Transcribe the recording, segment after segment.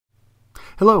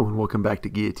Hello and welcome back to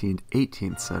Guillotined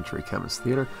 18th Century Chemist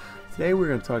Theater. Today we're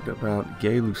going to talk about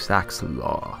Gay-Lussac's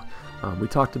law. We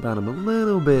talked about him a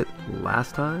little bit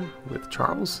last time with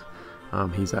Charles.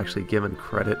 He's actually given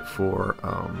credit for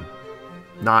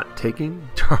not taking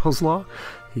Charles' law.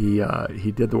 He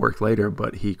did the work later,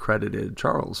 but he credited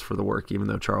Charles for the work, even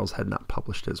though Charles had not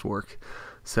published his work.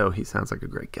 So he sounds like a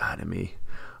great guy to me.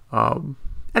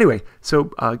 Anyway,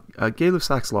 so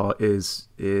Gay-Lussac's law is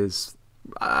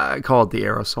I call it the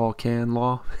aerosol can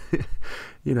law.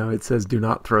 You know, it says do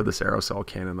not throw this aerosol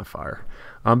can in the fire.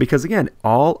 Because again,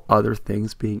 all other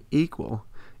things being equal,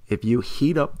 if you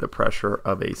heat up the pressure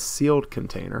of a sealed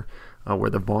container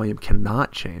where the volume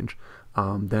cannot change,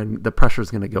 then the pressure is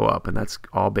going to go up. And that's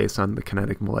all based on the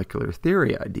kinetic molecular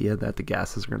theory idea that the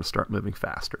gases are going to start moving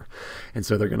faster. And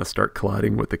so they're going to start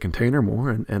colliding with the container more,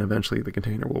 and eventually the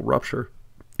container will rupture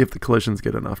if the collisions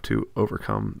get enough to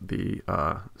overcome the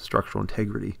structural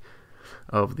integrity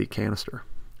of the canister.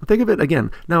 Think of it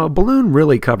again. Now, a balloon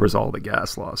really covers all the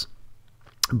gas laws.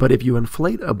 But if you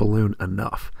inflate a balloon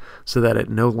enough so that it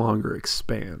no longer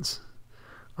expands,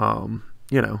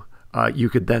 you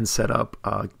could then set up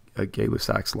a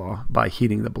Gay-Lussac's law by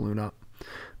heating the balloon up.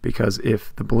 Because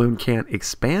if the balloon can't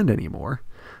expand anymore,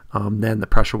 then the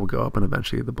pressure will go up and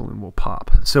eventually the balloon will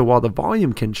pop. So while the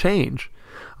volume can change,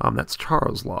 that's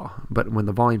Charles' law. But when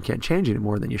the volume can't change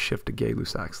anymore, then you shift to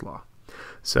Gay-Lussac's law.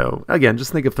 So again,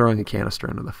 just think of throwing a canister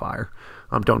into the fire.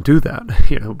 Don't do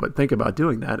that, but think about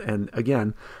doing that. And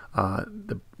again,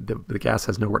 the gas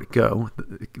has nowhere to go.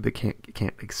 It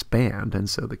can't expand, and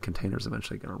so the container is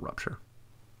eventually going to rupture.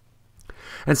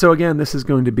 And so again, this is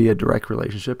going to be a direct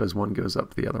relationship. As one goes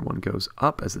up, the other one goes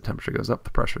up. As the temperature goes up,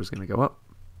 the pressure is going to go up.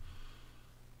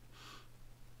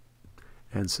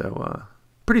 And so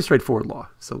pretty straightforward law.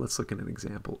 So let's look at an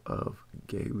example of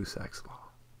Gay-Lussac's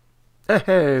law.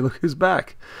 Hey, look who's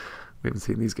back. We haven't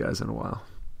seen these guys in a while.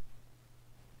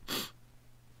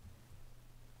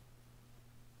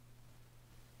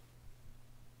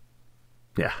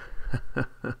 Yeah.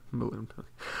 Balloon.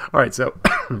 All right, so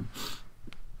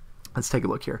let's take a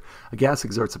look here. A gas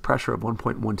exerts a pressure of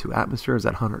 1.12 atmospheres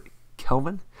at 100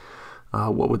 Kelvin.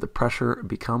 What would the pressure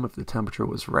become if the temperature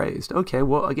was raised? Okay,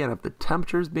 well, again, if the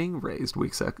temperature is being raised, we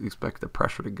expect the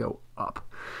pressure to go up.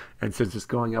 And since it's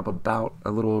going up about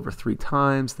a little over 3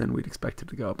 times, then we'd expect it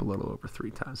to go up a little over 3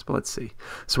 times. But let's see.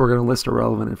 So we're going to list our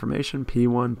relevant information,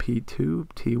 P1, P2,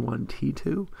 T1,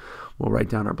 T2. We'll write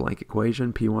down our blank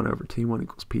equation, P1 over T1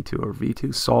 equals P2 over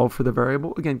V2. Solve for the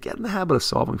variable. Again, get in the habit of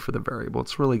solving for the variable.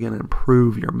 It's really going to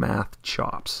improve your math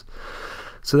chops.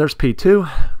 So there's P2.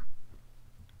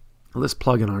 Let's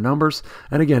plug in our numbers.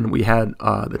 And again, we had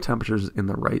the temperatures in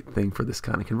the right thing for this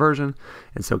kind of conversion.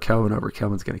 And so Kelvin over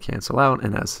Kelvin is going to cancel out.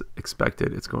 And as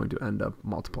expected, it's going to end up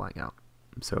multiplying out.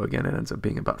 So again, it ends up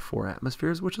being about 4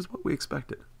 atmospheres, which is what we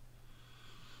expected.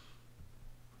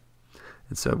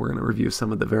 And so we're going to review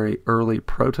some of the very early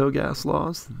proto-gas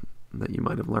laws that you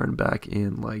might have learned back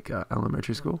in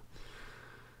elementary school.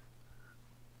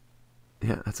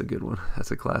 Yeah, that's a good one.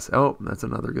 That's a class. Oh, that's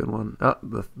another good one. Oh,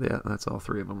 yeah, that's all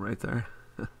 3 of them right there.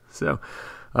 So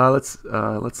let's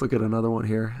look at another one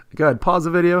here. Go ahead, pause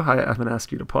the video. I haven't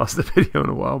asked you to pause the video in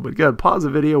a while, but go ahead, pause the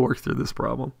video, work through this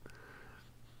problem.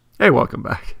 Hey, welcome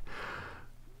back.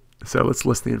 So let's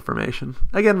list the information.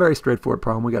 Again, very straightforward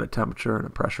problem. We got a temperature and a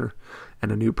pressure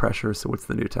and a new pressure. So what's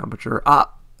the new temperature?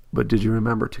 But did you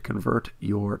remember to convert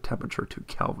your temperature to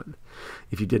Kelvin?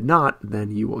 If you did not, then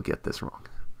you will get this wrong.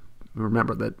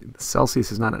 Remember that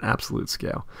Celsius is not an absolute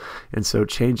scale. And so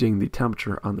changing the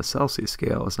temperature on the Celsius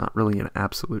scale is not really an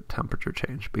absolute temperature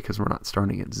change because we're not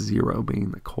starting at 0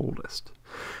 being the coldest.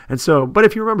 And so, but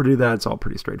if you remember to do that, it's all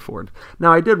pretty straightforward.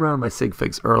 Now, I did round my sig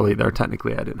figs early there.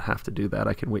 Technically, I didn't have to do that.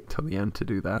 I can wait until the end to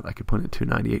do that. I could put in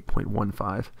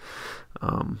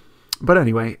 298.15. But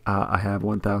anyway, I have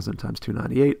 1,000 times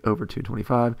 298 over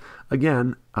 225.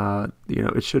 Again,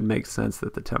 it should make sense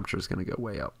that the temperature is going to go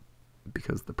way up,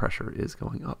 because the pressure is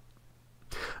going up.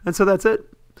 And so that's it.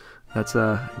 That's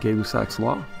Gay-Lussac's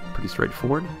law. Pretty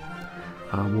straightforward.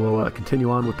 We'll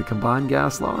continue on with the combined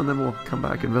gas law, and then we'll come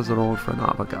back and visit old friend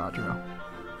Avogadro.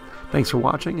 Thanks for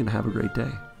watching, and have a great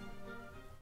day.